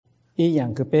ý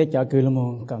dạng cái bé cho cái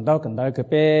lùm cần đó cái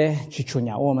bé chỉ chủ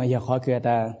nhà ôm mà giờ khó cái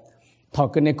ta thọ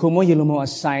cái này cũng mới lùm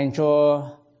assign cho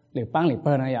liệu bang liệu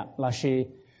bơ này là chỉ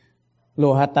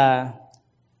lùa hạt ta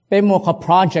bé mua cái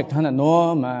project hắn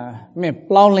nó mà mẹ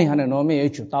bao lên hắn nó mẹ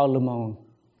chủ tao lùm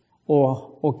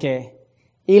ok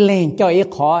ý lên cho ý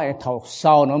khó thọ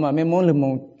sau nó mà mẹ muốn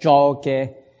lùm cho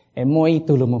cái em mua ý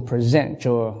từ lùm present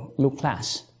cho lúc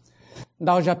class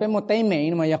đầu giờ bé mua tay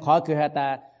mẹ mà giờ khó cái hạt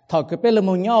ta thọ cái bé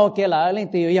lùm nhau cái là lên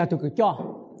từ giờ tụi cái cho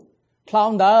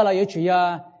clown đó là yếu chủ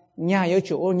nhà yếu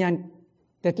chủ nhà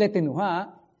tết lên từ nữa ha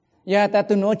giờ ta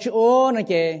từ nó chủ này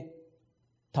cái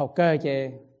thọ cơ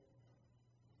cái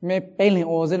mẹ bé lên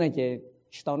ô dưới này cái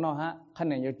tao nó ha khăn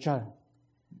này yếu chơi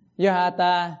giờ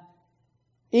ta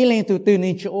ý lên từ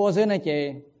này chủ dưới này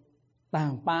cái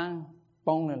tàng băng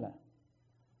bông này là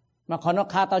mà còn nó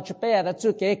khá tao chụp bé ta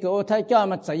chụp cái ô thay cho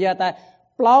mà giờ giờ ta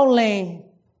bao lên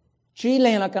chỉ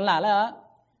lên là cái là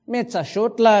mẹ trả số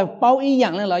là bao ý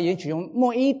dạng là những chuyện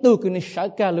mỗi ý từ cái này sáu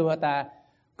cái luôn ta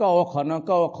câu khó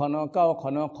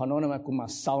nó mà cũng mà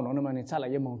sau nó mà nên sao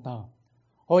lại mong tao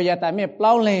hồi giờ ta mẹ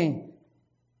bao lên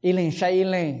ý lên sai ý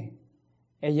lên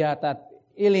bây giờ ta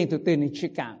ý lên từ này chỉ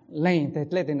càng lên từ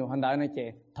lên từ nó hành đạo này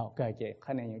chế thảo cái chế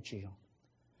khả năng những chuyện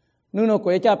nếu nó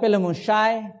quay cho bây giờ một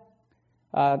sai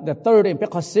the third in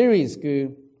Pekka series cái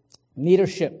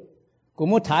leadership cũng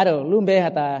một title luôn bây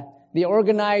ta the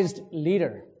organized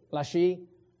leader là gì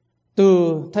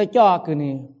từ thay cho cái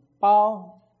này bao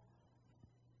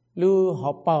lưu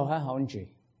học bao hay học gì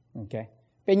ok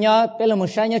bây giờ một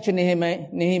sai nhớ chuyện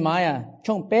Nehemiah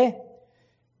trong bé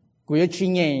của những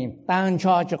chuyện này tăng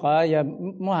cho cái giờ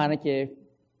mua hàng này chị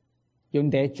dùng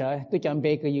để chơi tôi chọn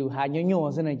bé cái dùng hàng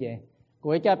nhỏ thế này chị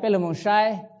của cho bé một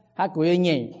sai hay của những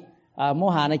này mua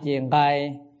hàng này chị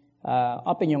ngày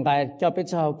ở bên những ngày cho bé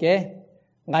cho cái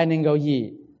ngày nên gọi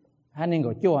gì hay nên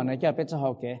gọi chúa này cho bé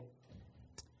cho cái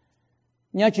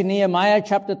nhớ chuyện Nehemiah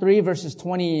chapter 3 verses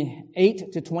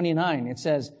 28 to 29 it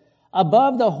says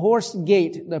above the horse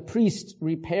gate the priests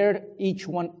repaired each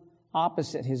one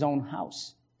opposite his own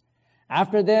house.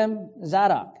 After them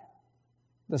Zadok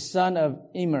the son of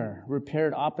Immer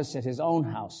repaired opposite his own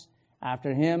house.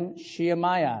 After him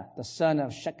Shemaiah the son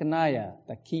of Shechaniah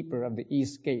the keeper of the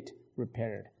east gate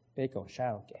repaired. Bé câu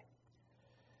sao kể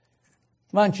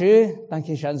bạn chữ tăng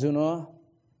khi sản xuất nó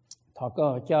thọ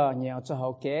cơ cho nhiều cho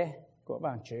hậu kế của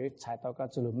bạn chữ chạy tao có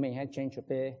chữ mình hay trên chỗ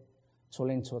bé số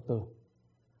lên số từ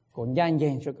của nhanh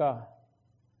nhanh cho có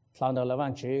sau đó là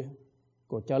bạn chữ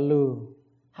của cho lưu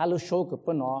hai lưu số của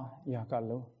bên nó giờ có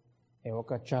lưu để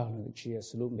có cho lưu chia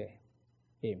sử dụng để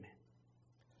em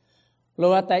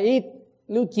rồi tại ít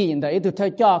lưu chỉ tại ít tôi thấy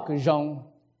cho cái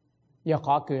rong giờ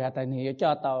khó cười tại này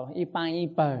cho tao ít ban ít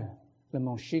bờ là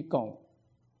một sĩ công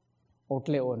ốt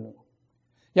lệ ôn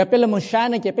giờ bây giờ một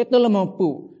sáng này chỉ biết tôi là một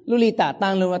phụ lưu li tạ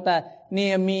tăng lưu ta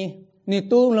ni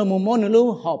tu là một môn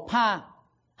lưu học pa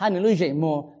hay lưu dạy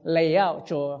một layout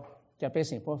cho biết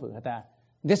sinh phổ phụ ta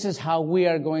this is how we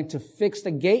are going to fix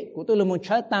the gate của tôi là một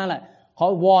trái tăng lại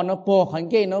họ wall nó po họ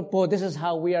gate nó po this is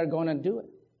how we are going to do it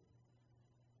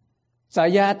giờ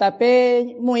giờ ta bé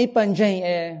mỗi phần trình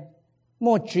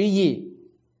một chữ gì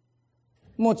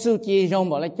một sự chỉ dùng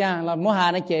bảo là chàng là một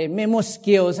hàng này chỉ mấy một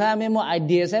skill sao mấy một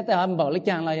idea sao ta ham bảo là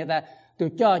chàng là ta từ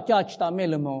cho tao mấy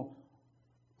lần một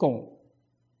cùng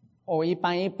ôi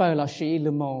ít bờ là sĩ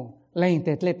lần một lên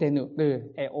tới nữa từ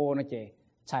ô nó chỉ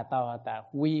chạy tao ta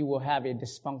we will have a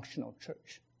dysfunctional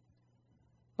church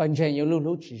phần trên nhiều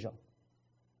lúc chỉ dùng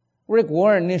Rick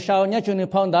Warren như sau nhớ chuyện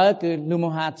phong đó cứ lúc một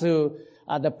hạt từ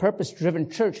the purpose driven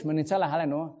church mình sẽ là hay là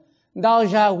nó đó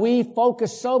giờ we focus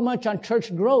so much on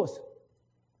church growth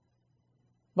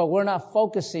but we're not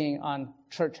focusing on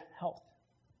church health.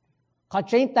 Có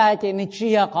chính tại cái này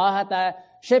chỉ có hạt ta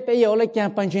sẽ bây giờ lấy cái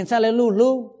phần chính sẽ lấy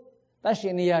lu, ta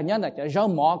sẽ này nhớ là cho rau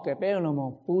mỏ cái bây giờ là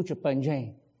một bút cho phần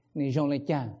chính này dùng lấy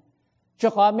cái, cho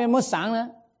có mấy món sáng nữa,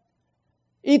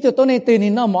 ít tôi này từ này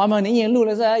nó mỏ mà này nhiều lu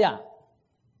là sao vậy?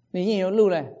 Này nhiều lu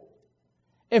là,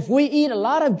 if we eat a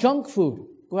lot of junk food,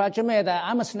 của chúng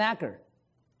ta I'm a snacker,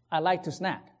 I like to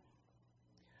snack,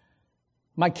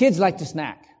 my kids like to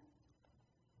snack.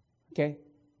 Okay.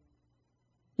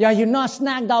 Yeah, you not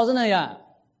snack đâu thế này à?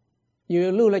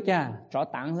 You lưu lại cha, chó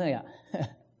táng thế à?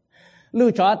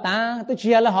 Lưu chó táng, tôi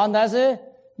chia là hòn đó chứ.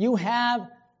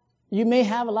 You may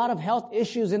have a lot of health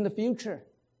issues in the future.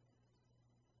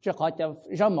 Chứ khó cho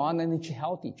rau mỏ này chỉ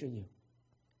healthy cho you.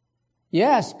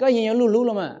 Yes, có gì lưu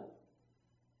lắm mà.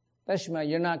 That's why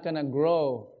you're not gonna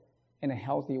grow in a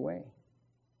healthy way.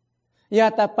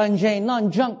 Yeah, ta panjay non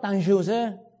junk tang ju chứ.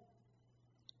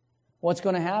 What's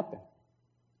going to happen?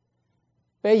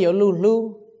 Bây giờ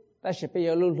lưu, ta sẽ bây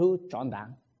giờ lưu chọn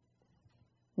đảng.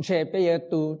 chế bây giờ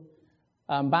tu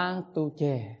bang tu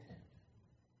chế.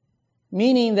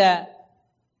 Meaning that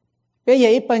bây giờ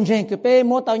ít phần trên cái bây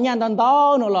mua tàu nhàn tàu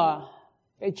đó nữa là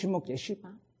bây chỉ một cái ship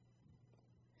bang.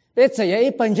 Bây giờ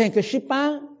ít phần trên cái ship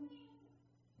bang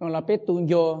nó là bây tu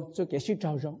vô cho cái ship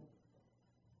trao rong.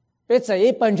 Bây giờ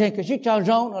ít phần trên cái ship trao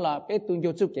rong nó là bây tu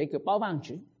vô cho cái bảo vàng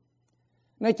chứ.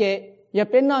 Nó chế giờ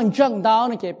bây non trăng đó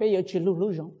nó chế bây giờ chỉ lưu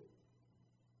lưu rong.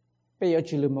 Bây giờ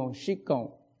chỉ lưu một ship công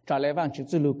trả lại vàng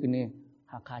chứ lưu cái này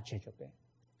hạ khá chế cho bây.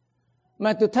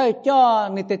 Mà tôi thấy cho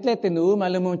người tết lệ tình ưu mà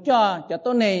lưu một cho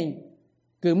tôi này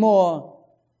cứ mua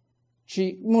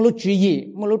chỉ một lúc chỉ gì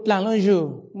một lúc làm luôn rồi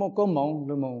một câu mong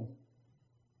lưu một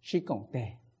ship công tệ.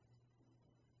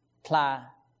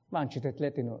 Thà vàng chứ tết lệ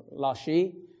tình ưu là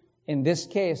shi in this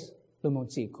case lưu một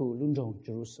chỉ khu luôn trong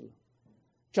Jerusalem.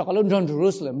 Cho cả luôn trong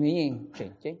Jerusalem như nhiên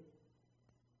chỉnh chứ.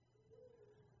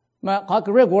 Mà có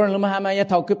cái record là mà nhà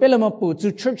thầu cứ biết là một bộ to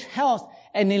church health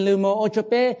and in lưu một cho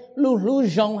biết lưu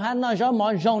rong hắn nói rõ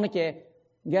mọi rong này kì.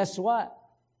 Guess what?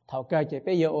 Thầu cái kì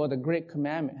bây giờ the Great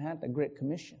Commandment ha, the Great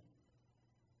Commission.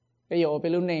 Bây giờ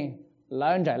bây lúc này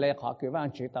lớn giải lại họ cứ vang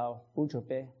chữ tàu bù cho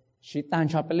biết. Chỉ tan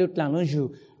cho bây lúc làm nó dù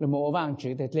lưu một vang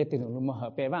chữ để lấy tiền lưu một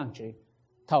hợp bé vang chữ.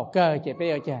 Thầu cái kì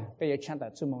bây giờ chăn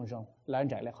đặt chú mong rong lớn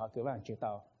giải lại họ cứ vang chữ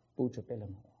tàu bù cho biết lưu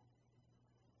một.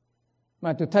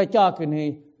 Mà tôi thấy cho cái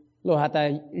này lúc họ ta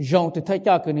dùng từ thời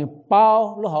cho cái này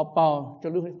bao lúc họ bao cho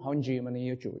lúc họ gì mà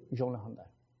nhiều chủ dùng là không được.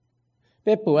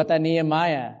 Bây giờ ta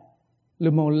Nehemiah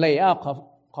lúc mà lay out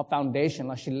họ foundation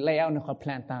là chỉ lay out họ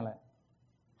plan tăng lại.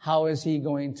 How is he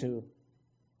going to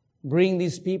bring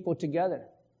these people together?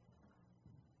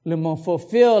 Lúc mà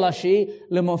fulfill là chỉ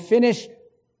lúc mà finish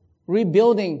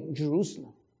rebuilding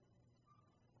Jerusalem.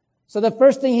 So the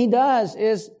first thing he does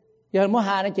is giờ mua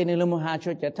hàng này chỉ nên lúc mà hàng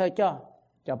cho thời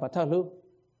cho bà thợ lúc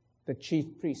the chief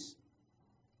priests.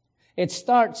 It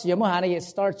starts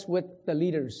with the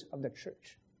leaders of the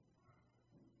church.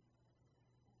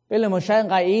 Bây giờ một sáng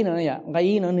gai ý nữa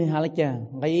nè hà lạch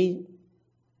gai ý.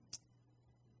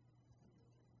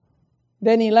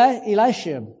 Then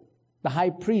Elisha, the high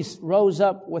priest, rose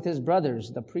up with his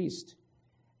brothers, the priests,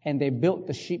 and they built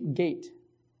the sheep gate.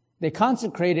 They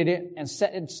consecrated it and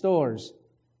set its stores.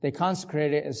 They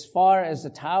consecrated it as far as the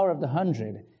Tower of the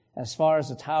 100, as far as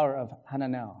the Tower of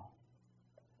Hananel.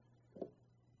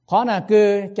 Khó là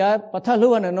cứ cho bắt thà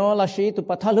luôn ở nó là sĩ tụ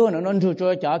bắt thà luôn ở nó chủ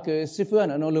cho cứ sư phụ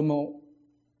ở nó lưu một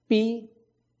bí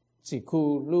chỉ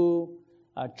khu lưu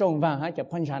trong vàng hay cho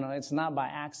phân channel it's not by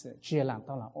accident chỉ làm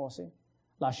tao là ô sĩ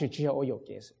là sĩ chỉ ô yếu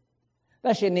kế sĩ.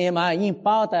 Đó là nếu mà những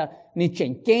bảo ta những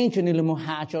chuyện kiến cho nên lưu một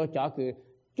hạ cho cứ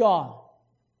cho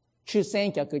chữ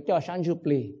sen cho cứ cho sáng chụp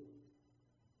lì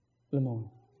lưu một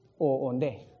ô ổn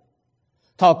định.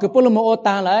 Thọ cứ bố lưu một ô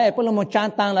tăng lại bố lưu một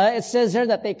chan tăng lại it says here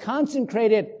that they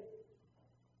consecrated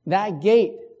that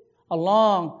gate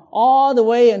along all the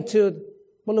way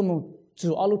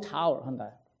to Alu Tower.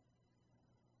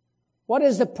 What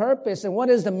is the purpose and what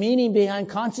is the meaning behind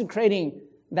consecrating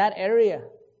that area?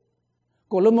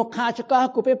 Cô lúc một khá cho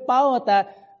các cô biết bảo ta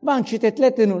bằng chỉ tết lệ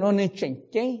tình nó nên chỉnh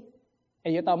chế.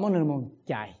 Ấy tao muốn một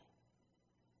chạy.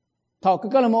 Thọ cứ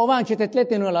có là một bằng chỉ tết lệ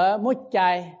tình là một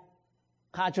chạy.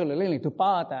 Khá cho là lên tụ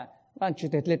bảo ta bằng chỉ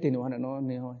tết lệ tình nó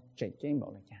nên chỉnh chế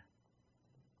bảo là chạy.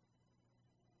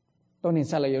 Tôi nên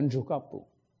sao lại yon chủ cấp bộ.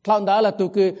 Thằng đó là tôi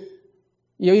cứ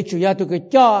yêu chủ nhà tôi cứ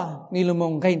cho ni lu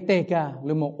mong gain tê cả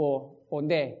lu mong ổn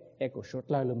đề eco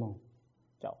short lại lu mong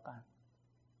chào cả.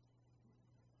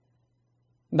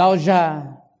 Đầu ra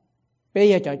bây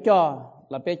giờ cho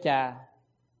là bây giờ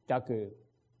cho cứ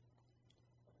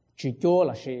chỉ cho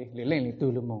là gì để lên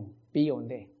từ lu mong bi ổn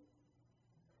đề.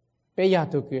 Bây giờ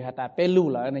tôi cứ hạt ta bây lu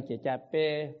là này chỉ cho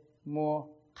bây mua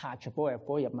khá cho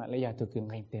bố mà lấy giờ tôi cứ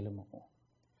gain tê lu mong.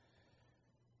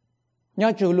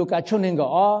 Nhớ chủ Luca cho nên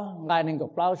có ngay nên có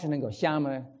bao cho nên có xem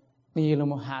mà như là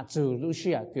một hạt chủ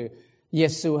Lucia cứ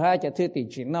Giêsu ha cho thứ tỷ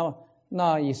chỉ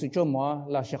nó Giêsu cho mỏ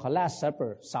là sẽ có Last Supper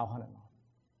sau hơn nó.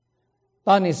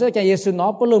 Tao này sẽ cho Giêsu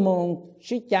nó bố luôn một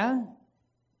sĩ chán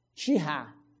sĩ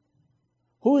hà.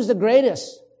 Who's the greatest?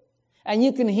 And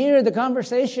you can hear the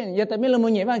conversation. Giờ ta biết là một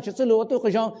nhảy vang chút lúa tôi có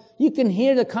rằng you can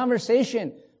hear the conversation.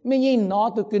 Mình nhìn nó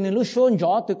từ cái này lúc xôn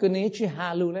gió từ cái này sĩ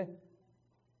hà luôn đấy.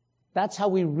 That's how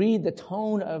we read the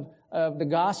tone of the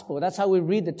gospel. That's how we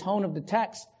read the tone of the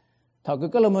text. Thọ cứ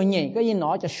có là một nhảy cái gì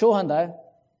nó cho show hơn đấy.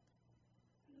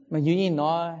 Mà như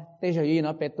nó, thế giờ như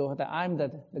nó biết tôi là I'm the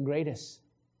greatest.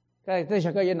 Cái thế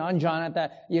giờ cái gì nó John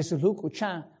là Giêsu lúc của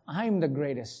cha I'm the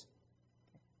greatest.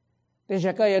 Thế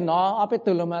giờ cái gì nó biết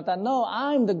tôi là mà ta no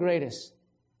I'm the greatest.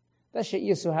 Thế giờ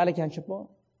Giêsu hay là cái gì đó.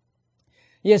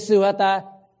 Giêsu là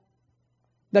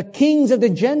the kings of the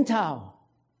Gentile.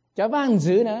 Cho vang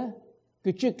dữ nữa.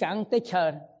 cứ chưa cắn tới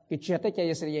chờ cứ chưa tới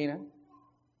chơi sự gì nữa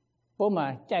bố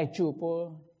mà chạy chu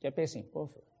bố chạy bê sinh bố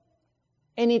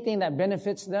anything that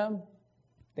benefits them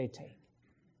they take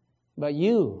but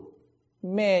you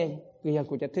mẹ cái gì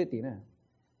cũng cho thứ tí nữa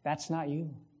that's not you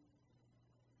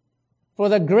for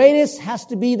the greatest has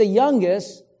to be the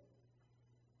youngest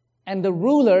and the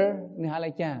ruler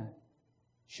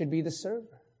should be the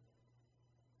server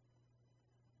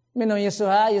mình nói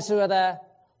Yeshua ta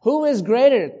who is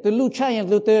greater từ lưu cha yang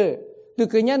lưu từ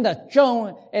cái nhân đã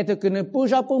trong từ cái nơi bù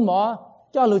giáo bù mỏ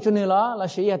cho lưu cho nên là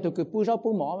sĩ từ cái bù giáo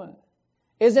bù mỏ mà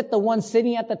is it the one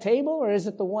sitting at the table or is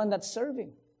it the one that's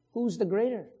serving who's the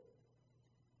greater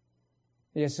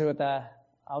Yeshua ta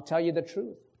I'll tell you the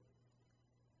truth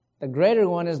the greater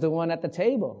one is the one at the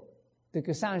table từ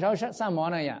cái sang giáo sang mỏ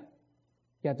này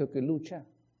ya từ cái lưu cha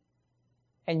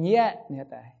and yet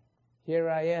here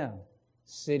I am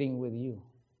sitting with you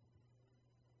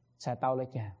cha tao lại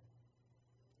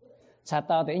cha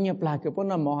tao để nhập lại cái bốn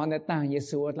năm mỏ này tàng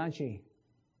Giêsu ở lại gì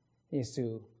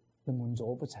Giêsu là muốn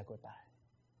dỗ bớt cha của ta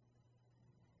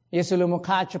Giêsu là một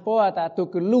khai cho bố ta tụi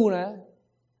cái lu nữa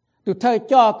tụi thay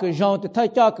cho cái dòng tụi thay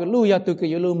cho cái lu ya tụi cái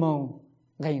lu mông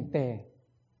ngày tệ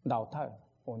đào thở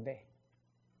ổn định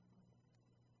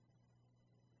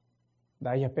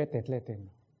đã nhập bết tết lên tên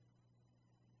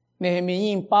nên mình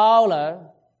nhìn bao là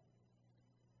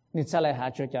nên sao lại hạ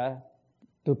cho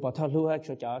tụi bỏ thao lu hạ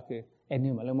cho cái anh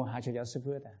em mà lấy một hạ cho sư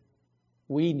phụ ta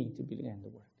we need to believe in the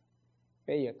word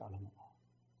bây giờ tao là một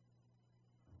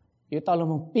yếu tao là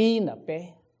một pin là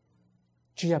bé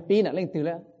chỉ là pin là lên từ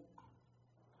là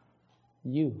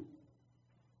you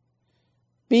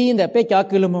pin là bé cho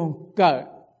cái là một cái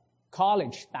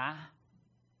college ta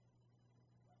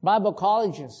Bible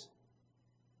colleges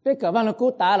bé cả văn là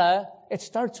cô ta là it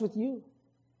starts with you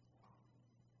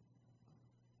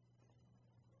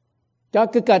cho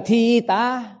cái cả thi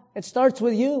ta it starts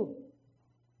with you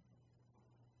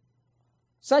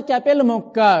sa cha bé là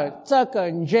một cái sa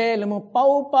cái dễ là một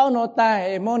bao nó ta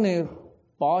hệ món này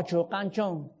bỏ chỗ can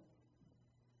trọng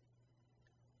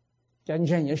chân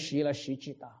chân nhớ sĩ là sĩ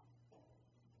chỉ ta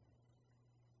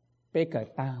bé cái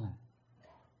ta là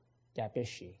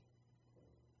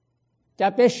cha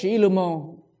bé sĩ là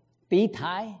một tí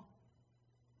thái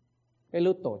bé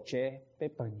lúc tổ chế bé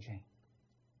bận rộn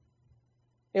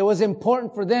It was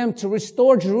important for them to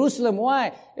restore Jerusalem.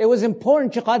 Why? It was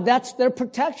important because that's their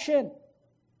protection.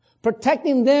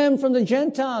 Protecting them from the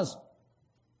Gentiles.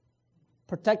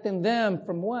 Protecting them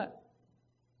from what?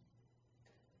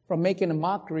 From making a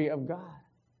mockery of God.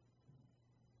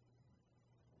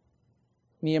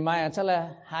 Nehemiah said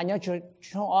là hai nhớ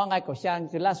cho ngay cổ sang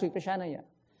từ last week cái này.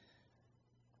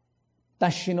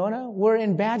 Tashinona, we're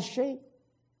in bad shape.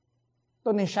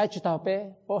 Tôi nên sai cho tao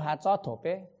bé, bố hạ cho thổ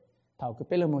bé. Thảo cái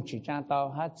bé là một chỉ trang tao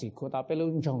hát chỉ cô tao bé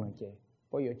luôn trong rồi kì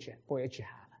bố yếu chỉ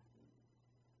hạ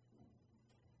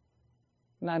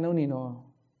na nô nì nó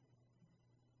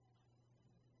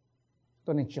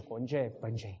tôi nên chỉ cuốn chơi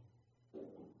bận chơi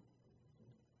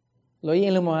lối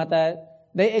yên là một ta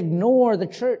they ignore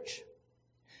the church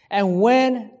and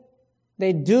when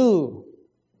they do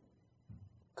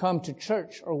come to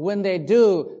church or when they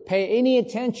do pay any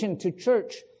attention to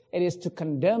church it is to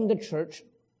condemn the church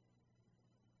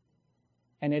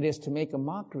and it is to make a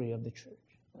mockery of the church.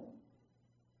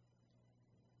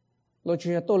 Lord,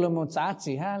 you have told them on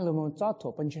Saturday, on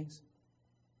Saturday, on James.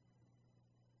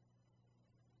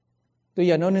 Do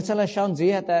you know it's a sham zi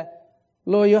hata?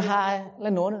 Lord, you have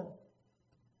le no.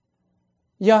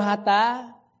 You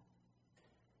hata.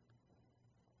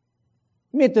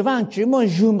 Me tu vang chỉ muốn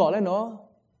zoom bảo le no.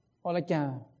 Hoặc là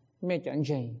chả me chẳng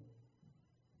gì.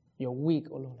 You're weak,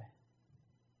 oh Lord.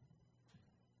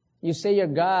 You say your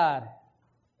God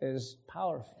is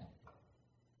powerful.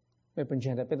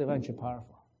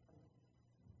 Powerful.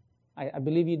 I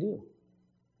believe you do.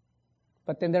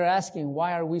 But then they're asking,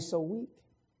 why are we so weak?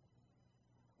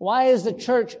 Why is the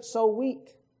church so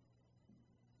weak?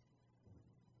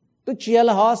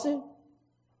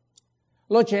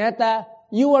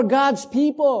 You are God's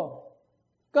people.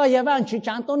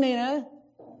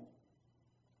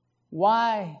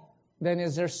 Why then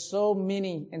is there so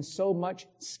many and so much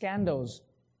scandals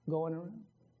going around?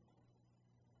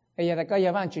 Bây giờ có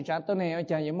giờ bạn chỉ trả tôi này ở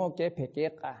chàng một cái phê kế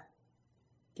cả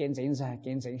kiến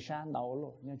diễn sáng đầu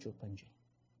luôn nhớ chụp hình gì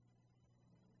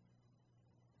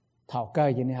thảo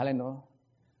cây gì này hay là nó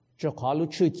cho khó lúc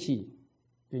chưa chỉ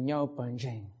thì nhau bận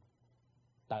rộn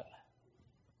tự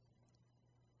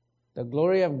the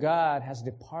glory of God has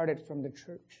departed from the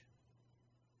church.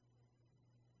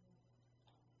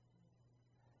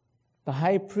 The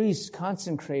high priest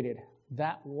consecrated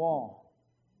that wall,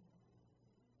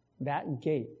 that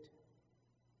gate,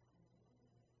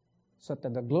 so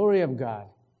that the glory of God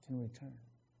can return.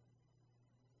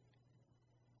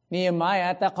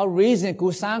 Nehemiah ta có reason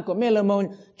cú sáng của mẹ lâm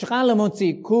chắc là một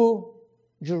chỉ cú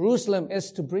Jerusalem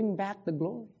is to bring back the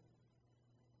glory.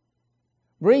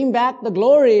 Bring back the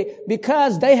glory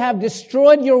because they have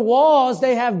destroyed your walls,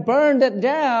 they have burned it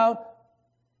down.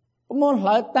 Một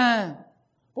lỡ ta,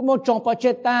 một trong bao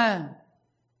chết ta,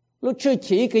 lúc chưa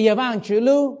chỉ cái gì vang chữ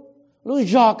lúc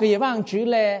dò cái gì vang chữ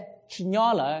lệ, chỉ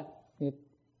nhỏ lại,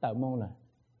 tạo mong là,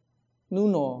 nu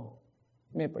nô,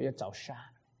 mẹ bây giờ cháu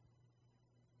xa.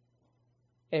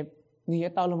 Em, người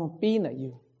ta là một bí nữa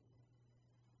yêu.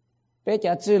 Bây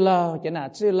giờ chữ lâu, chữ nào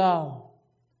chữ lâu,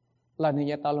 là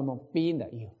người ta là một bí nữa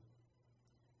yêu.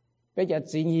 Bây giờ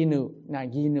chỉ gì nữa, là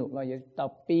người ta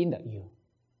bí nữa yêu.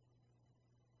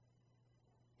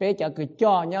 Bây giờ cứ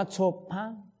cho nhau chụp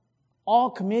phán, all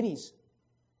committees.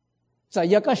 So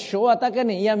you can show ta cái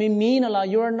này mình mean là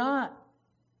you're not.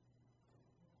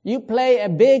 You play a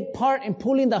big part in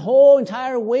pulling the whole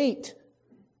entire weight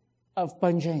of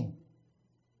Panjang.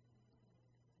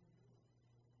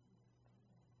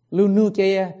 Lu nu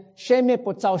kia xem mẹ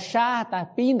bộ cháu xa ta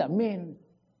pin đã men.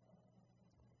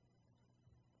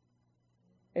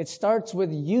 It starts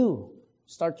with you.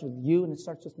 It starts with you and it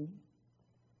starts with me.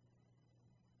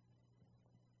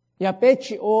 Ya bé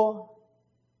chị ô,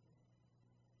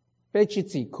 bé chị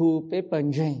chỉ khu, bé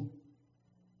bần dành,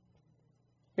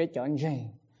 bé chọn dành,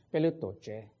 bé lưu tổ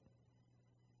chế.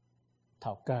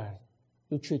 Thảo cờ,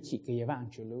 lưu chưa chỉ cái vàng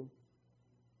chú lưu,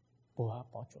 bỏ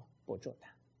chỗ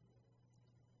ta.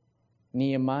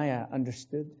 Nehemiah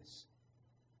understood this.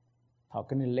 Thảo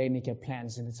cần lên cái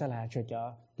plans and it's là cho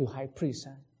to high priest,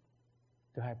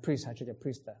 to high priest, cho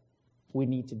priest that we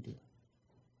need to do.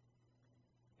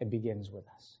 It begins with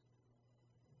us.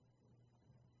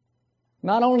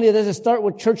 Not only does it start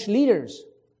with church leaders,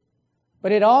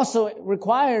 but it also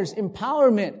requires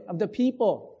empowerment of the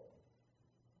people.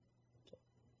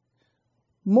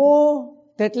 Mo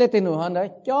tetle tenu handa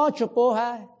cho chupo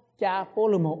ha cha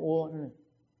polumo o.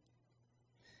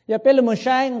 Ya pelu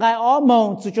shai ngai o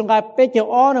mo su chung ngai pe cho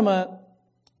o na ma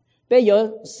pe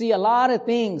yo see a lot of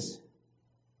things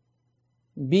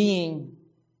being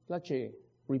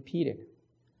repeated.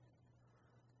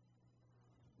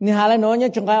 And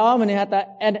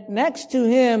next to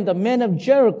him, the men of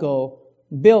Jericho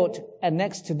built, and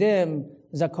next to them,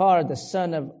 Zachar, the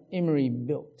son of Imri,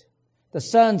 built. The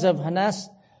sons of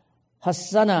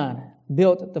Hassanan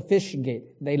built the fish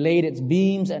gate. They laid its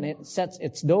beams, and it sets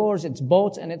its doors, its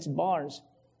bolts, and its bars.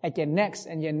 At your next,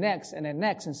 and your next, and your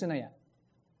next, and sinaya.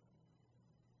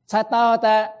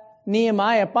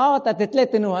 Nehemiah,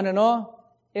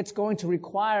 it's going to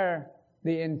require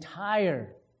the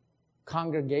entire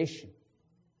congregation.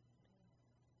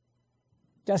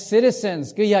 Just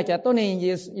citizens, it's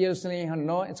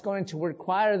going to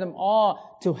require them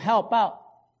all to help out.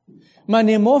 Mà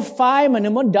nếu muốn phái, mà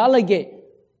nếu muốn delegate,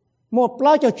 một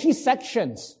plot cho chi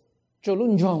sections, cho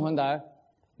luôn dòng hơn đó,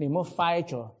 nếu muốn phái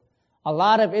cho. A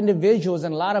lot of individuals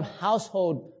and a lot of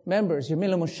household members,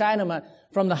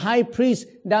 from the high priest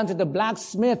down to the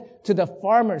blacksmith to the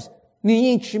farmers,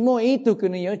 ni chỉ mua ý tụ cái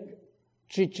này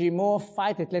chỉ mua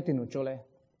phái thì lấy tiền của chỗ này.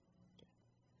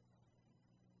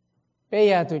 Bây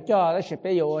giờ tụi cho đó sẽ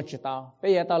bây giờ chỉ tao.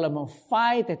 Bây giờ tao là một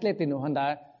phái thì lấy tiền của hắn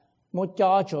đã mua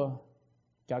cho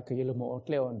cái là một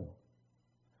leo nữa.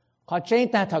 Họ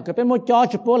trên ta thằng cái bên mua cho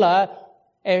bố là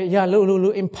giờ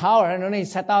lu empower nó này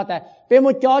sao tao ta bên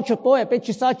mua cho bố bên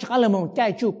chỉ sao chắc là một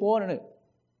cái chú bố nữa.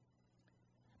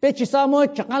 Bên chỉ sao mua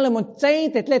chắc là một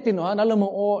trên thì lấy tiền của hắn đó là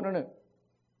một ô nữa.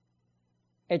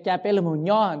 Cha pe là một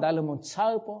nhỏ, đó là một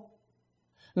sao po.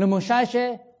 Là một sai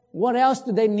sẽ, what else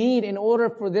do they need in order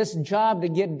for this job to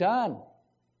get done?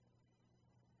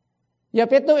 Ya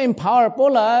pe to empower po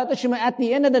là, to shima at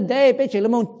the end of the day, pe chỉ là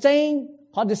một change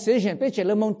hot decision, pe chỉ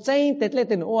là một change tết lệ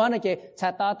tình oan cái,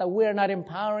 cha ta we're not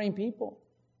empowering people.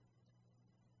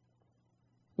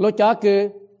 Lo cho cái,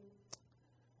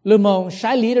 là một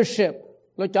sai leadership,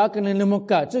 lo cho cái là một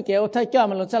cái, chứ kiểu thay cho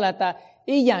mà lo cho là ta,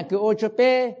 ý dạng cái ô cho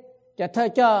pe. Cho thơ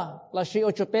cho là sĩ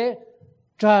ô cho bé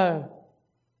chờ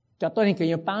cho tôi hình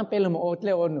kiểu bán bé là một ô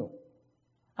lê ô nụ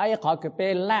hay có cái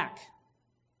bé lack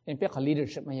in bé có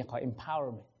leadership mà có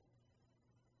empowerment.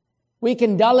 We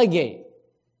can delegate,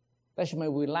 that's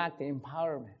why we lack the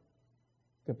empowerment.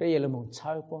 Cái bé là một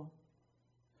sao po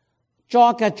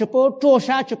cho cả cho po cho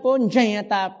sa cho po nhảy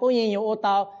ta po nhảy ô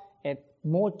tao et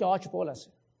mua cho po là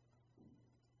sự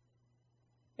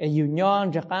et you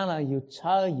nhon cho cái là you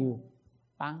sao you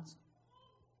bán.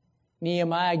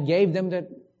 Nehemiah gave them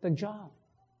the job.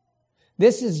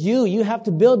 This is you. You have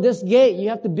to build this gate. You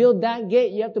have to build that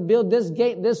gate. You have to build this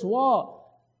gate, this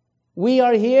wall. We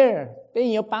are here. bé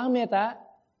nhiều bán mẹ ta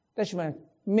đó là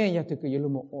mẹ nhà từ cái yêu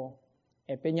một ô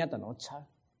bé nhà ta nó sao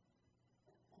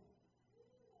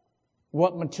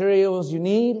what materials you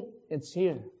need it's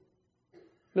here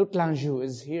lúc lang ju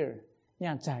is here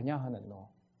nhà trả nhau hơn là nó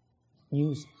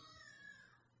use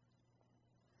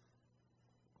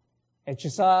chỉ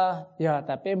sao giờ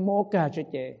ta bé mua cả cho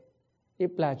chị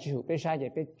ít là chủ bé sai chị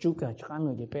bé chú cả cho anh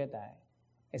người chị bé tại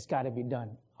it's got to be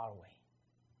done our way.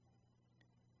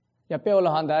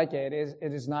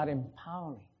 It is not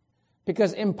empowering.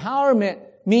 Because empowerment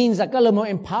means that you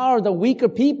empower the weaker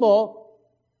people.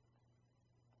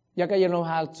 You know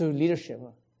how to leadership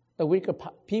the weaker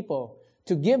people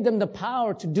to give them the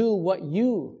power to do what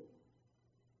you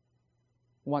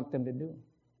want them to do.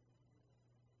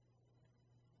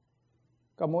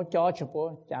 Có muốn cho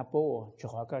bố, cha bố, cho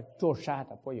họ có trô sa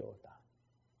ta bố yếu ta.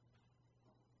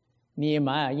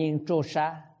 Nehemiah yên trô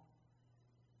sa.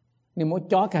 Nếu muốn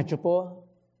cho cả cho bố,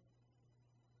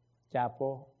 cha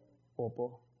bố, bố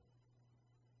bố.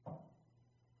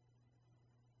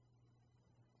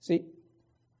 See,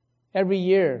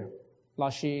 every year,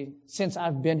 since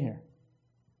I've been here,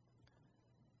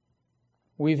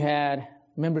 we've had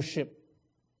membership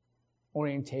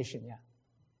orientation. Yeah,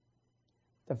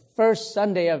 the first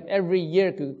Sunday of every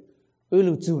year, cứ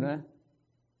ulu chu na,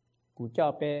 cứ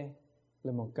cho bé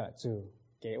là một cái chu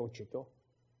cái ô chữ.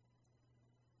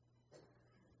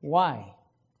 Why?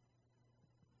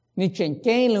 Ni chuyện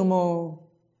kế lu mo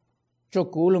cho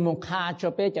cú lu mo kha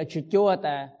cho bé cho chữ cho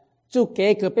ta chú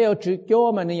kế cứ bé chữ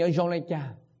cho mà ni dùng lại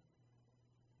cha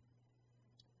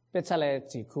bé cha lại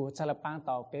chỉ khu cha lại bán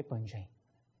tàu bé bận rộn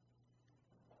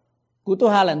cú tu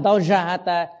hà lần đầu ra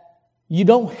ta you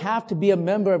don't have to be a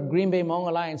member of Green Bay Hmong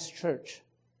Alliance Church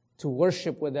to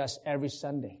worship with us every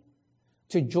Sunday,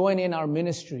 to join in our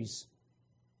ministries.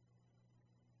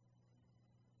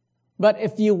 But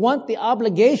if you want the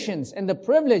obligations and the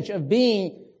privilege of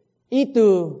being a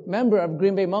member of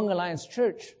Green Bay Hmong Alliance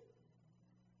Church,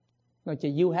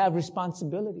 you have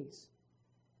responsibilities.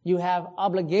 You have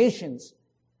obligations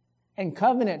and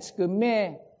covenants. Cứ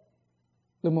mẹ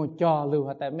lu một cho lu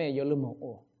hả tại mẹ yo lu một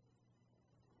ô.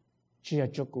 Chỉ là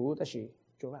cho cũ ta chỉ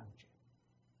cho vàng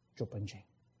cho bận rộn.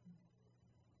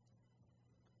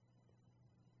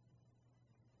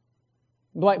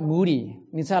 Dwight Moody,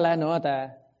 ni sao lại nói ta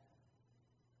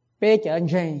bé chở anh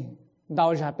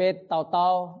đào ra bé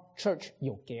tao church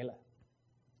yêu kế là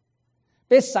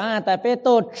bé sáng ta bé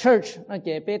tô church nó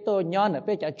chỉ bé tô nhon là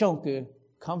bé chở trông cứ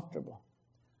comfortable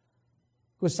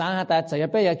cứ sáng ta chỉ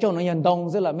bé chở trông nó nhận đông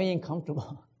rất là mấy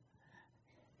comfortable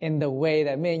in the way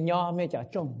that mấy nhon mấy chở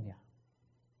trông nhỉ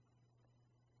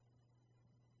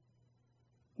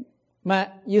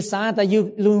mà yêu sáng ta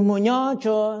yêu lu một nhon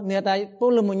cho người ta bố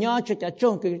lu một nhon cho chở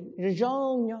trông cứ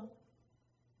rong nhon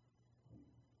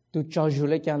tu cho dù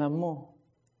lấy cha làm mô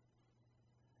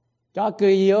cho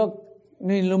cười yêu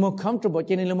nên là một comfortable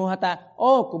cho nên là một hata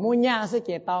cũng mua nhà sẽ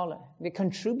chế tao lại they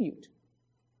contribute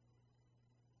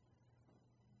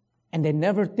and they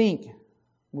never think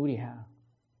Moody how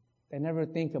they never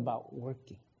think about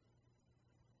working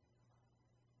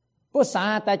bữa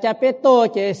sáng ta cha bé tô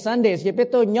chế Sunday chế bé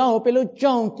tô nhau bé lu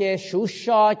trông chế sủ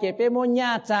sò chế bé mua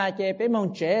nhà cha chế bé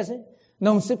mong chế thế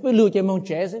nông sĩ bé lu chế mong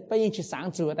chế thế bây giờ chỉ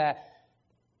sáng chủ ta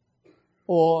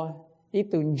or ít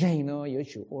tuần dây nó yếu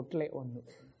chủ ốt lệ ôn nữa.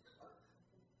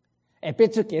 Biết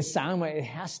cho cái sáng mà it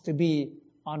has to be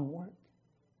on work.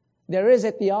 There is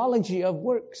a theology of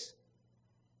works.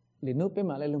 Lý nút bé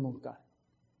mà lấy luôn một cái.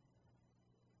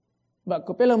 Và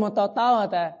có bé luôn một tao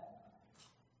ta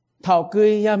thảo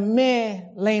cười ya mẹ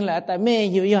lên là ta mẹ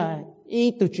yếu ya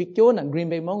ít tu chỉ chỗ là Green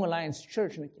Bay Hmong Alliance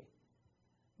Church này.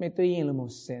 Mẹ tôi yên là một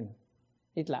sin.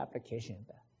 Ít là application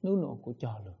ta. Nú nọ của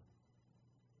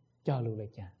cho luôn lại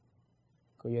cha,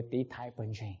 cô yêu tí thái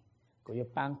bận rộn, cô yêu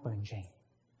bang bận rộn,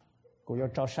 cô yêu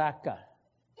trao sát cả,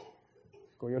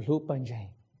 cô yêu lú bận rộn,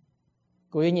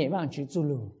 cô yêu nhẹ vàng chữ du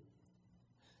lù,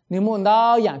 nếu muốn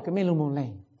đó dạng cái mấy lù muốn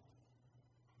lên,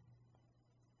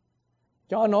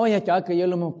 cho nói cho cô yêu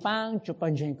lù muốn bang cho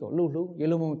bận rộn cô lú, yêu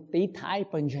lù muốn tí thái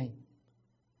bận rộn,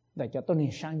 để cho tôi nên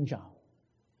sang giàu.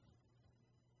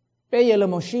 Bây giờ là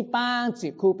một sĩ bang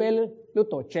chỉ khu bây lúc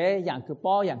tổ chế dạng cứ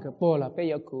bó là bây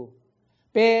giờ khu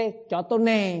bây cho tôi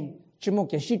này chỉ một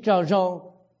cái sĩ trò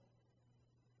rộng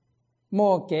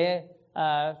một cái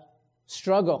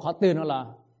struggle khó từ nó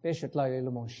là bây giờ là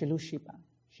một sĩ lúc sĩ bang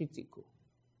sĩ chỉ khu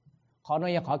khó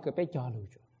nói khó cứ bây cho lưu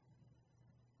cho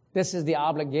this is the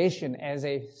obligation as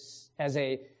a as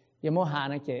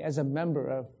a member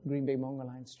of Green Bay Hmong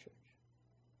Alliance Church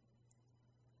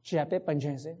chỉ là bây bận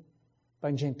rộn thế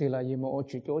bận rộn từ là gì mà ô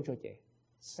chữ chỗ cho chị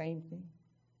same thing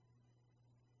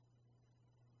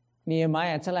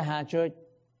Nehemiah chala ha cho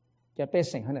cha pe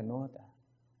sing han no ta.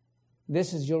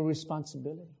 This is your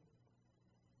responsibility.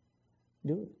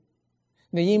 Do it.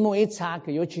 Ni yi mo it sa ke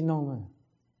yo chi no ma.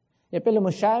 Ya pe lo mo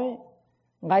sha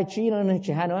ngai chi no ni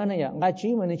chi ha no na ya ngai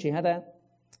chi mo ni chi ha ta.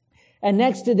 And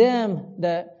next to them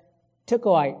the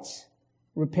Tekoites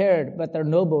repaired, but their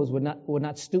nobles would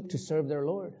not stoop to serve their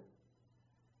Lord.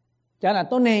 Cha na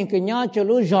to nei ke nya cho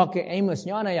lu jo ke Amos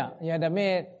nya na ya da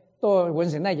me to won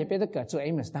sin nai je pe ta ka cho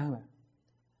Amos ta ma.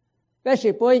 Ta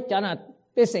shi poi cha na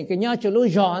pe sin ke nya cho lu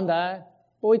jo an da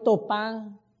poi to pa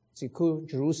chỉ khu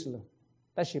Jerusalem.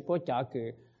 Ta shi poi cha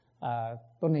ke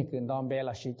to nei ke dom be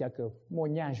la shi cha ke mo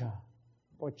nya ja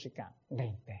poi chi ka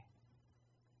nei te.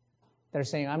 They're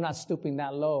saying, I'm not stooping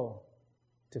that low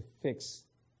to fix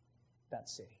that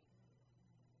city.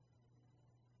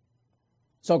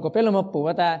 So ko pelo mo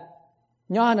pu ta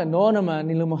nya na no na ma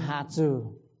ni lo mo ha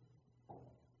zu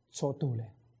so tu le.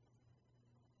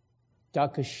 Cha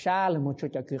ke sha le mo cho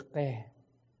cha ke ke.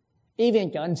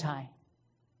 Even cho anh sai.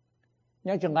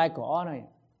 Nya chung gai ko na.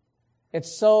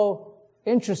 It's so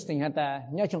interesting ta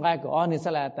nya chung gai ko ni sa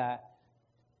la ta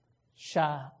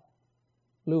sha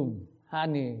lum ha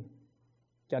ni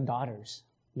your daughters,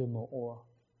 lumo or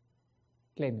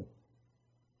klenu.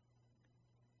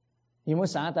 You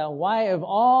must ask why of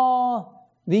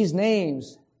all these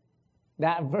names,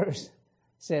 that verse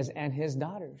says, and his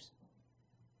daughters.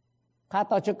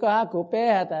 Kata chaka ha ko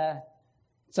pe ta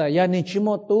sa ya ni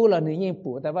chimo tu la ni yin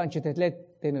pu ta van chite le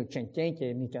te no chen chen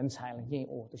ke ni chan sai la yin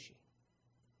o to shi.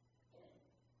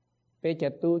 Pe cha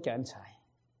tu chan sai.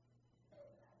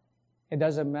 It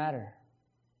doesn't matter.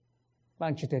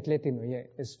 Ban chite le te no ye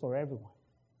is for everyone.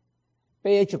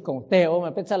 Pe chu kong te o ma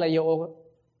pe cha la yo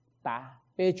ta.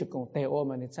 Pe chu kong te o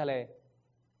ma ni cha le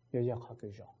yo ya kha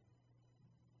ke jo.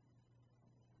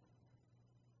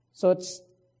 So it's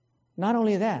not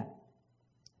only that,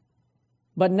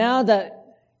 but now that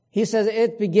he says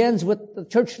it begins with the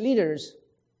church leaders,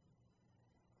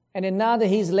 and then now that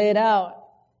he's laid out,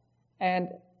 and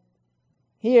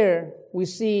here we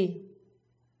see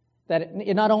that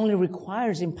it not only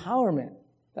requires empowerment,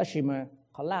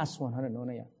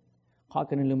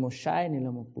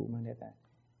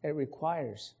 it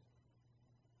requires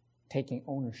taking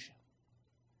ownership.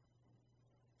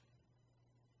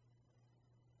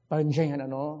 Banjay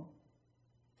ano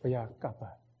paya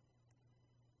kapa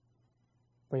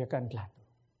paya kan klato.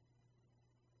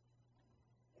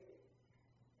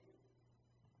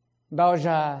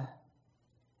 Dauja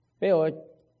peo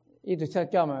itu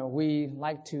chama we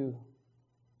like to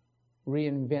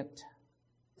reinvent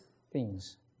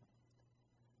things.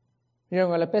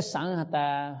 Yung la pe sang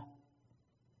hata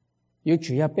yu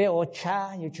chu ya pe o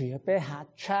cha, yu chu ya pe ha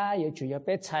cha, yu chu ya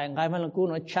pe chai ngai ma ku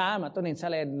no cha ma to ni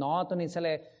sale no to ni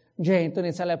sale jane to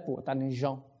ni sale pu ta ni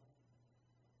jong.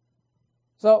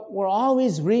 So we're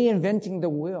always reinventing the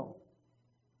wheel.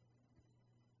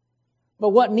 But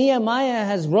what Nehemiah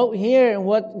has wrote here and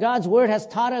what God's word has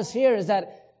taught us here is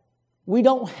that we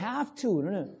don't have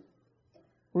to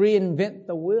reinvent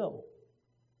the wheel.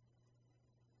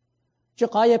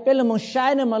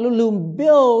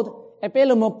 Build,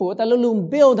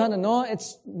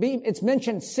 it's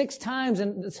mentioned 6 times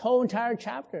in this whole entire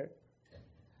chapter.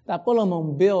 That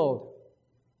build.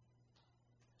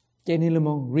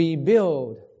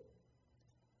 Rebuild.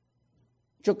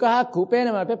 Chukaha kupe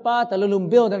na mapepa talulum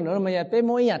build na maya pe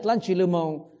mo yat lan chi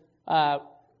lumong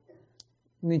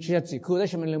ni chi tsi ku da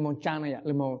shim lumong chang na ya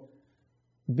lumong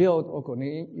build oko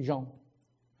ni jong.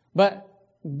 But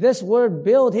this word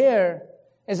build here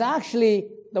is actually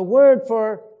the word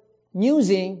for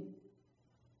using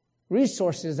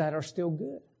resources that are still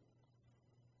good.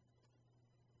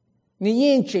 Ni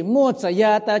yin chi mo tsa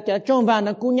ya ta cha chong van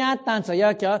na ku nya tan tsa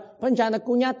ya cha pan cha na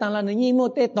ku nya tan la ni yin mo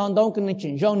te tong dong ke ni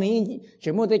chin jong ni yin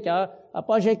chi mo te cha a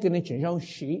pa je ke ni chin jong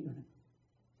shi.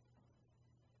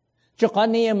 Chu ka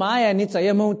Nehemiah ni tsa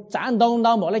ya mo zan dong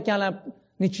dong mo le cha la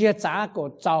ni chi za ko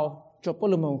zao cho po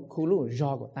lu mo ku lu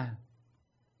jo ko ta.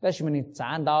 Da shi ni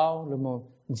zan dao lu mo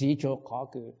ji cho ka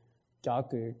ke cha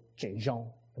ke chin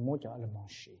jong lu mo cha lu mo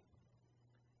shi.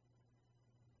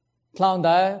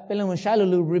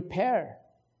 Repair.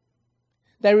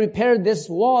 They repaired this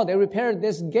wall. They repaired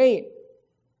this gate.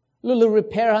 Lulu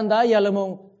repair handa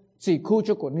yalamong si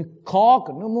kuchuko ni kok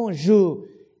no mo ju.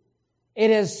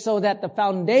 It is so that the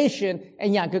foundation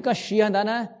and yakaka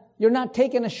shiandana, you're not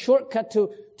taking a shortcut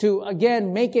to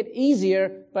again make it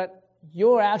easier, but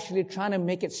you're actually trying to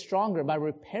make it stronger by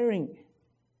repairing it.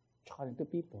 Trying to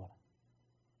people.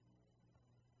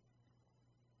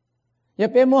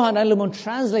 Yape mohana lumon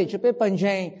translate chupe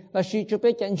panjang la shi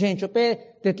chupe chanjang chupe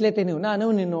tetlete nu na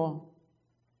no ni no.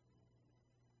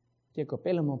 chỉ có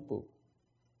bé là một bù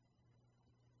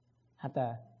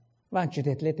hata vang chỉ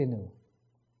để lệ tiền nu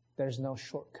there's no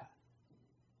shortcut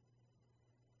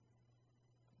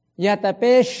ya ta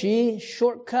bé shi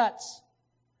shortcuts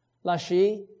là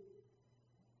shi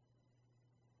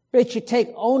bé chỉ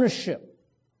take ownership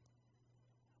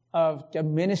of the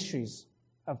ministries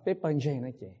of bé bằng gì nữa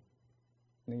chứ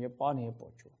nếu bỏ này bỏ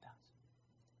chủ ta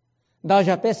đó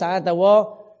là bé sáng ta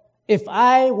wo if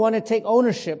I want to take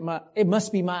ownership it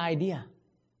must be my idea.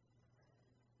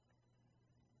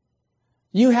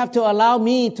 You have to allow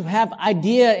me to have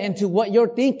idea into what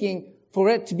you're thinking for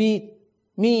it to be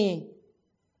me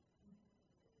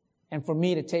and for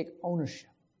me to take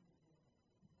ownership.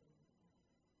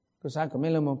 Cô sáng của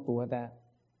mình là một bùa ta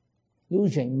lưu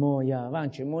dạy mô ya vang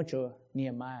chỉ mô cho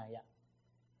Nehemiah ya.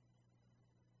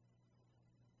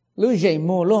 Lưu dạy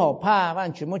mô lưu học pa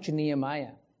vang chỉ mô cho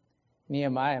Nehemiah.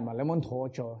 Nehemiah mà lấy môn thổ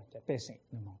cho bê sinh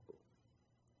nó mong bù.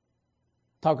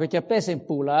 Thọ cái cho bê sinh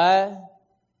bù là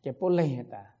cái bố lên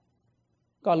ta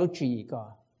có lúc chỉ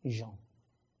có dòng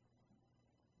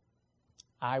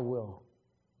I will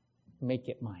make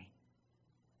it mine.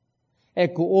 Ê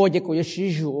cụ ô chứ cụ sử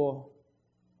dụng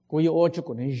cụ ô chứ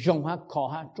cụ nên dòng ha khó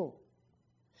ha chỗ.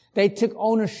 They took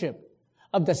ownership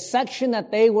of the section that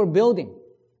they were building.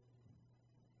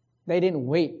 They didn't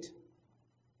wait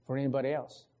for anybody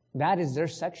else. That is their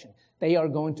section. They are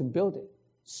going to build it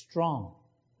strong.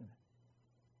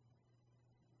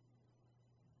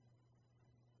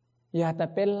 Yeah, the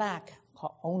pe lack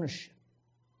ownership.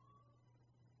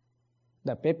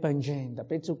 The pe penjeng, the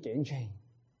pe zu genjeng.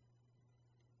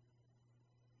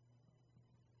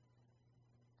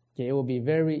 It will be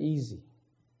very easy.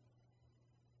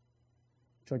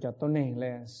 Cho cho tôi nên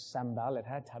là sam bảo là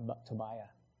thái thà bài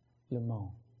à, lương mong.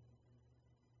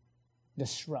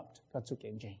 Disrupt các zu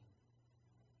genjeng.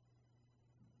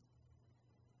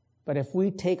 But if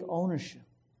we take ownership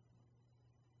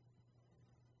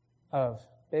of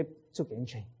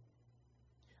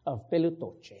of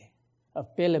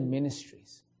Pele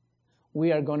ministries,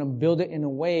 we are going to build it in a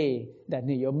way that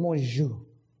you're more you.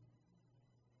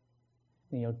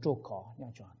 You're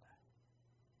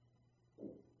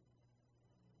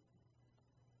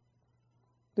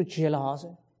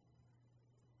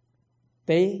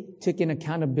they took in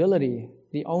accountability,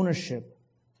 the ownership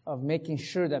of making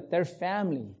sure that their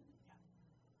family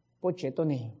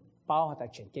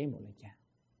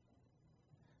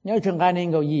nhớ trường gai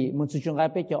nên gầu gì một sự trường gai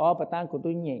bé cho ó bà tan của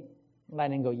tôi nhẹ gai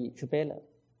nên gầu gì chú bé là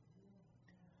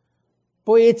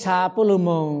bố cha bố lưu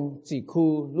mong chỉ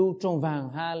khu lưu trong vàng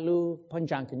ha lưu phân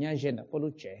trang của nhà dân bố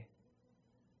lưu trẻ.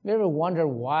 You ever wonder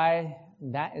why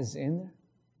that is in there?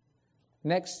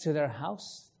 Next to their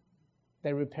house,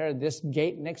 they repaired this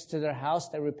gate. Next to their house,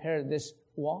 they repaired this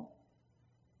wall.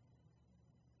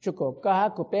 Chú có cả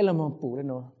của bé là mong bù lên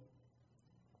nữa.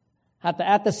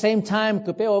 At the same time,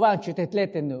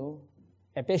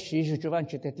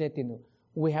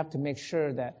 we have to make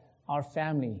sure that our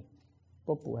family,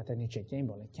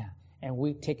 and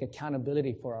we take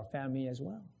accountability for our family as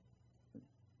well.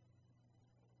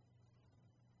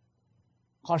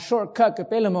 Khó shortcut cái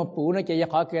bé là một bù nó chỉ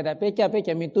khó cái đó bé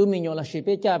cha mình tu mình là chỉ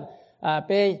bé cha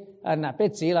bé bé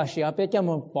chỉ là chỉ bé cha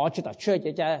một bỏ chỉ ta chơi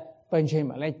chỉ cha bên trên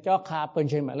mà lấy cho khá bên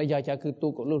trên mà lấy giờ cha cứ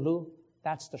tu của lu.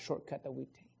 That's the shortcut that we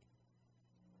take.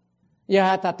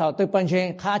 Ya ta thọ từ bên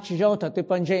trên khá chỉ cho thọ từ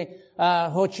bên trên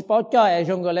hồ chỉ bảo cho ai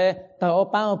trong cái này thọ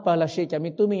bao bao là chỉ cho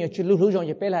mình tu mình chỉ lu trong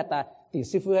cái bé là ta thì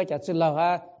sư phụ cho chỉ là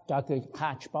ha cho cái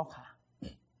khá chỉ bảo khá.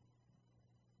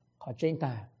 Khó trên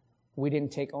ta. We didn't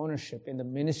take ownership in the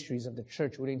ministries of the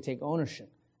church. We didn't take ownership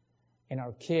in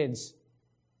our kids.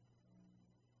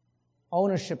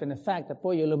 Ownership in the fact that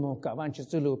boy you mo ka van chi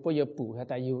zulu boy you pu ha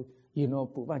ta you know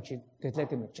pu van chi te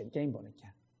te me chen chen bo ne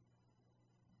kya.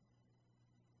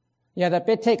 Ya da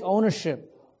pe take ownership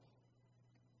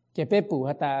ke pe pu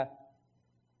ha ta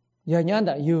ya nyan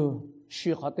da you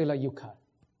shi ha te la you ka.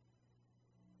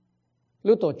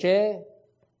 Lu to che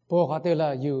bo ha te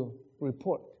la you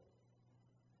report.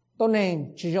 Tôi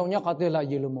nên chỉ dùng nhắc họ là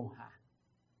gì luôn hả?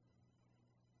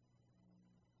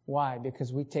 Why?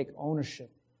 Because we take ownership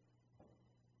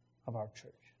of our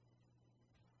church.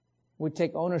 We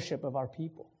take ownership of our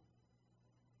people.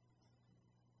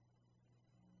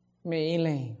 Mẹ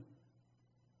lên,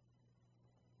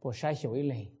 bộ sai hiểu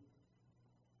lên,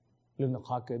 lương được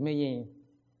họ cười mấy gì,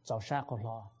 giàu sang còn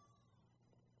lo,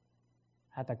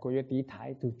 hay ta coi tí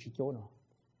thái từ chỉ chỗ nào.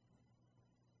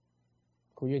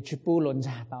 Cô yêu chụp bù lộn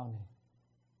giả bao này,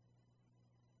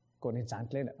 cô nên dán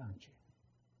lên là bằng chuyện.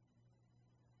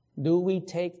 Do we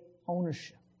take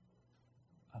ownership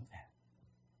of that?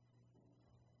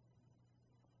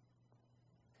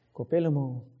 Cô bé là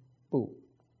một bù,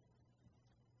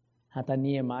 hata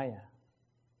Nehemiah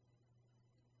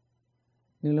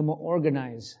nên là một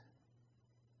organize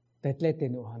tết lệ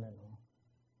tiền họ này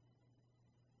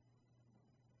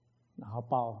nó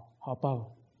họ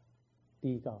bao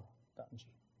đi cao tạm gì.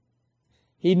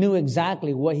 He knew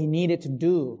exactly what he needed to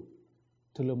do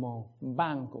to lo mo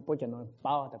bang ko po chano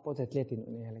bao ta po tết lệ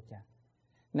tiền này là cha.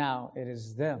 Now it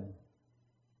is them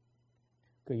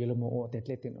cứ lo mo tết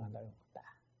lệ tiền họ này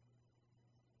ta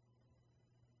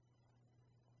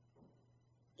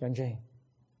chân gì.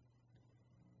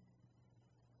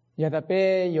 Giờ ta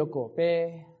pe yoko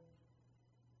pe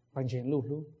bằng chuyện lụt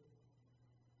lụt,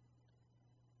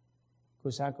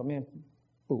 cô sa có mấy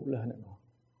phụ là nữa,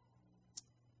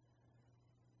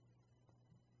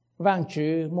 vang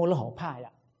chữ mua là hậu pa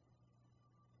ya,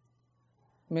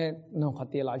 mấy nó khó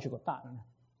tiền lại chữ có tạ nữa,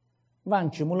 vang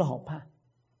chữ mua là hậu pa,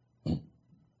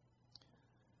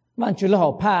 vang chữ là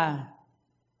hậu pa,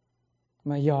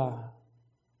 mà giờ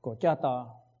có cha ta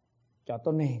cho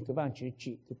tôi này cái vang chữ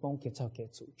chỉ cái bông kết sao kết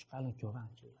chủ khá là chúa vang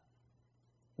chữ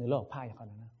người lo pa ya con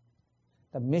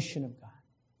the mission of God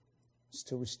is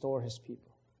to restore His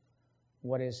people.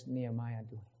 What is Nehemiah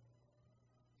doing?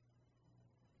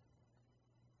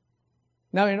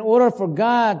 Now, in order for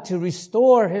God to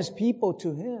restore His people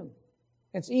to Him,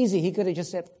 it's easy. He could have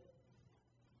just said,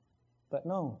 but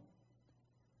no.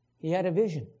 He had a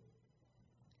vision.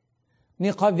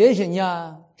 Nếu có vision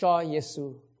ya cho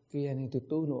Giêsu kia này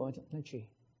tu nữa nó chỉ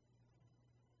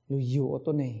lưu yêu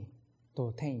tôi này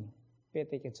tổ thành biết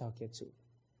cái cho cái chủ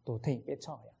tổ thành biết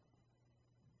cho ya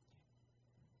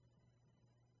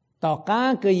tao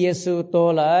cá cái Giêsu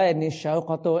tôi là ni sao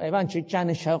có tôi ai bạn chỉ cha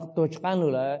ni sao tôi chắc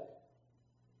luôn là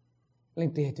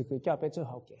linh tiền thì cứ cho biết cho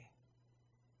học cái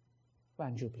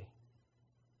bạn chụp đi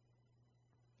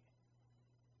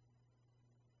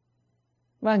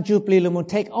bạn chụp đi là muốn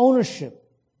take ownership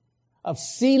of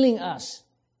sealing us,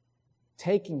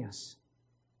 taking us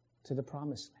to the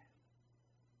promised land.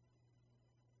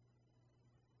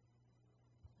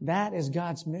 That is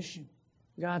God's mission,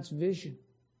 God's vision,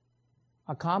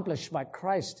 accomplished by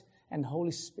Christ and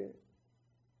Holy Spirit.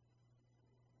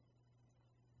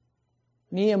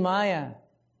 Nehemiah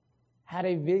had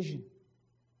a vision.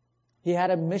 He had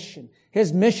a mission.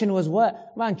 His mission was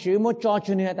what?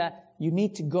 That you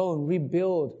need to go and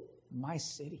rebuild my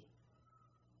city.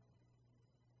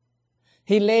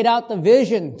 He laid out the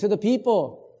vision to the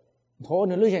people. Thôi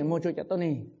nữa lưu dạy một chỗ cho tôi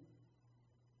này.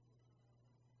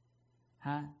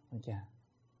 Ha, cha,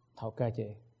 thảo ca chị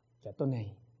cho tôi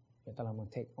này, cho tôi làm một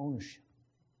take ownership.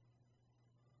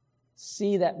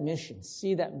 See that mission,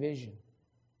 see that vision,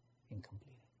 and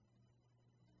complete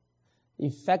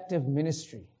it. Effective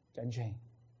ministry, chân chạy.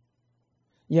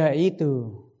 Giờ ý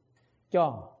từ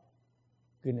cho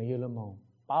cái này là một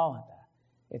bao hạt.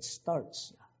 It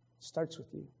starts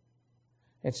with you.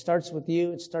 It starts with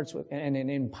you, it starts with, and it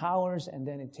empowers, and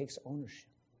then it takes ownership.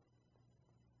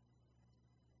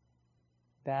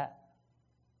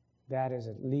 That is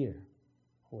a leader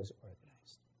who is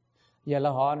organized. Yeah,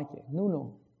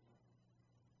 no.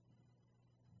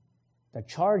 The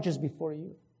charge is before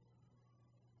you.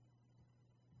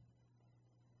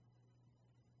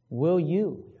 Will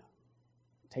you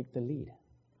take the lead?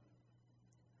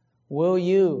 Will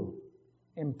you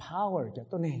empower cho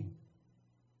tôi này?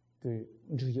 Cứ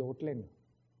dốt lên.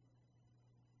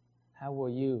 How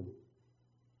will you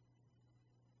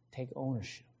take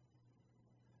ownership?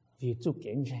 Vì chú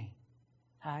kiến chạy,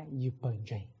 hay you bận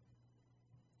chạy,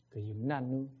 cứ you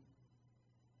năn nu,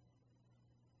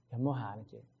 ya mo hà này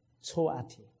chứ, số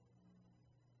ati,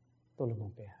 tôi là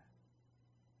một bé,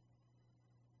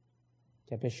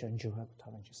 cha bé sơn chú ha,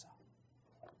 thảo luận chứ sao?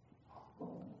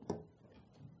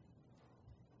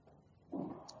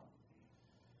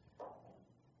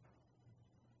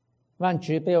 Văn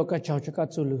chữ bé ở cái cháu chú cá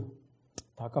chú lư,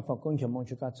 thảo các phòng công chuyện mong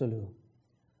chú cá chú lư,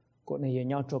 cô này giờ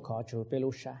nhau cho khó chú bé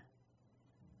lú sa.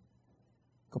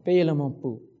 Có bé là một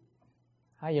bự,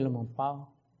 hay là một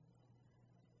bao,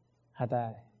 hay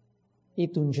là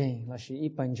ít tuần trên là chỉ ít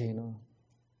bằng trên nó,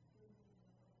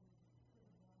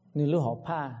 nếu lúc họ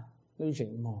pa, lúc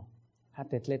chuyện mò, hay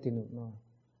tết lệ tiền nó,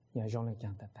 nhà trong lại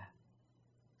chẳng ta.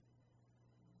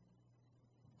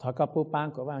 Thọ các bố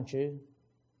ban của bạn chứ,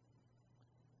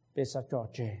 bé sao trò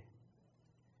chơi,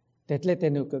 tết lệ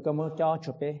tiền cứ có một cho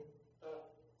cho bé,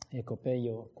 thì có bé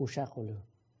vô cú sa khổ lừa.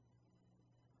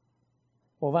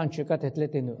 Ô văn chưa có thể lấy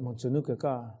tiền nữa, một số nước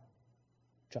có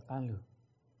chắc ăn được,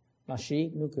 là sĩ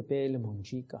nước bé là một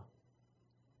chi cả.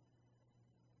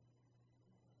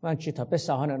 Văn chỉ thà bé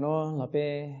sao hơn nó là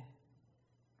bé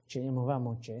chỉ một vài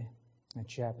một chế,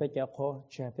 chỉ bé chả khó,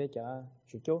 chỉ bé chả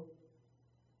chỉ chốt,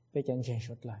 bé chả chơi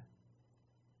sốt lại.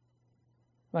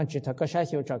 bạn chỉ thật có sai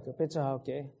hiểu cho cái bé cho họ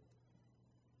cái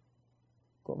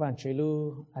của bạn chỉ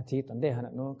lu thi tuần đề hẳn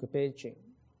nó cái bé chỉ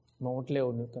một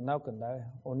liều nữa cần đau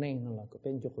ổn định nó là cái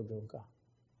bé chụp rồi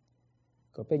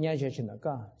cái bé nhảy chơi nó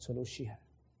cả số lu xì hả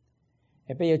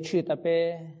cái bé chơi ta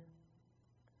bé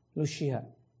lu xì hả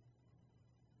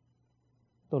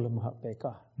tôi làm hợp bé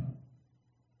cả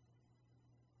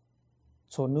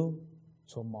số nu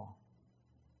số mò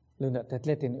lương đã tết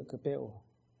lên tiền cái bé ô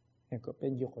cái bé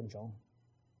chụp con chồng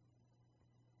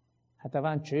hạt ta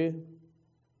van chữ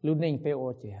lu ninh bé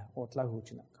ô thì ô tla hú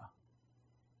chữ nó cả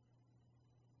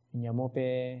nhà mô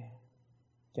bé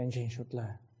chân chân sút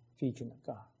là phi chữ nó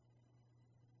cả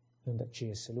lương đã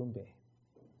chia sẻ luôn bé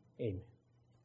amen.